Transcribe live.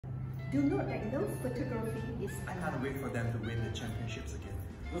Do note that photography is I can't wait for them to win the championships again.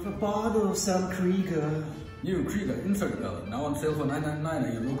 With a bottle of some Krieger. New Krieger insect repellent, now on sale for $9.99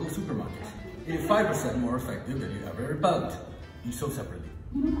 at your local supermarket. 85% more effective than your average repellent. Use sold separately.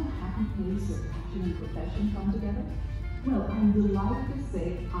 You know how happy place your passion and profession come together? Well, I'm delighted to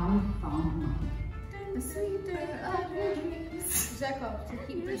say I found mine. the sweeter of your dreams. Jack off to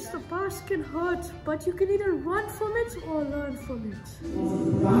keep Yes, the past can hurt, but you can either run from it or learn from it.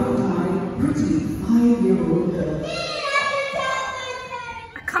 Pretty 5-year-old girl.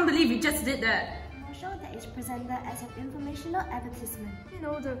 I can't believe you just did that. Commercial that is presented as an informational advertisement. You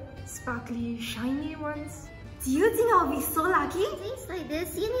know, the sparkly, shiny ones. Do you think I'll be so lucky? Things like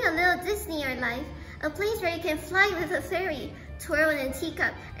this, you need a little Disney in your life. A place where you can fly with a fairy, twirl in a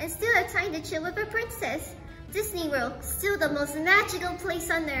teacup, and still have time to chill with a princess. Disney World, still the most magical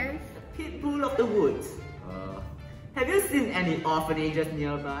place on earth. Pitbull of the woods. Have you seen any orphanages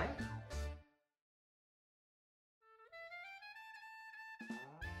nearby?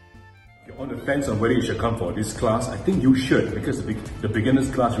 If you're on the fence on whether you should come for this class, I think you should, because the beginner's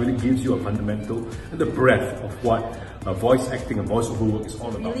class really gives you a fundamental and the breadth of what voice acting and voiceover work is all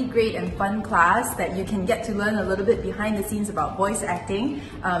about. Really great and fun class that you can get to learn a little bit behind the scenes about voice acting.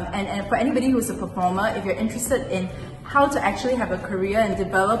 And for anybody who's a performer, if you're interested in how to actually have a career and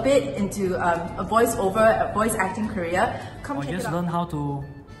develop it into a voice acting career, come check it out. Or just learn how to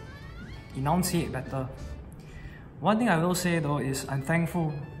enunciate better. One thing I will say though is I'm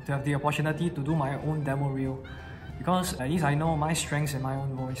thankful to have the opportunity to do my own demo reel, because at least I know my strengths in my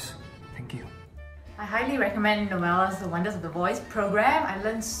own voice. Thank you. I highly recommend Noella's The Wonders of the Voice program. I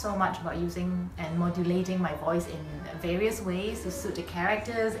learned so much about using and modulating my voice in various ways to suit the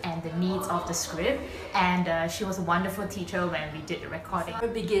characters and the needs of the script. And she was a wonderful teacher when we did the recording. For a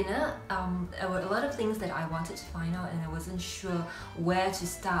beginner, there were a lot of things that I wanted to find out and I wasn't sure where to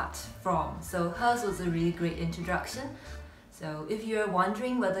start from. So hers was a really great introduction. So if you're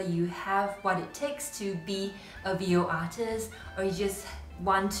wondering whether you have what it takes to be a VO artist, or you just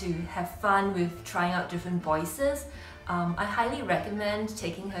want to have fun with trying out different voices, I highly recommend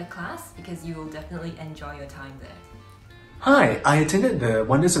taking her class because you will definitely enjoy your time there. Hi, I attended the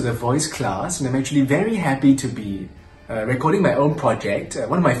Wonders of the Voice class and I'm actually very happy to be recording my own project,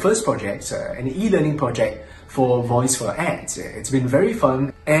 one of my first projects, an e-learning project for voice for ads. It's been very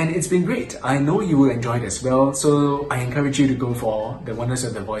fun and it's been great. I know you will enjoy it as well, so I encourage you to go for the Wonders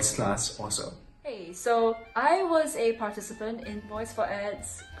of the Voice class also. Hey, so I was a participant in Voice for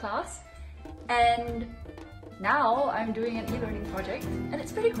Ads class and now I'm doing an e-learning project and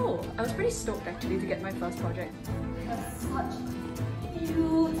it's pretty cool. I was pretty stoked actually to get my first project. You have such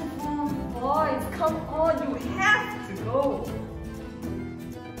beautiful voice. Come on, you have to go.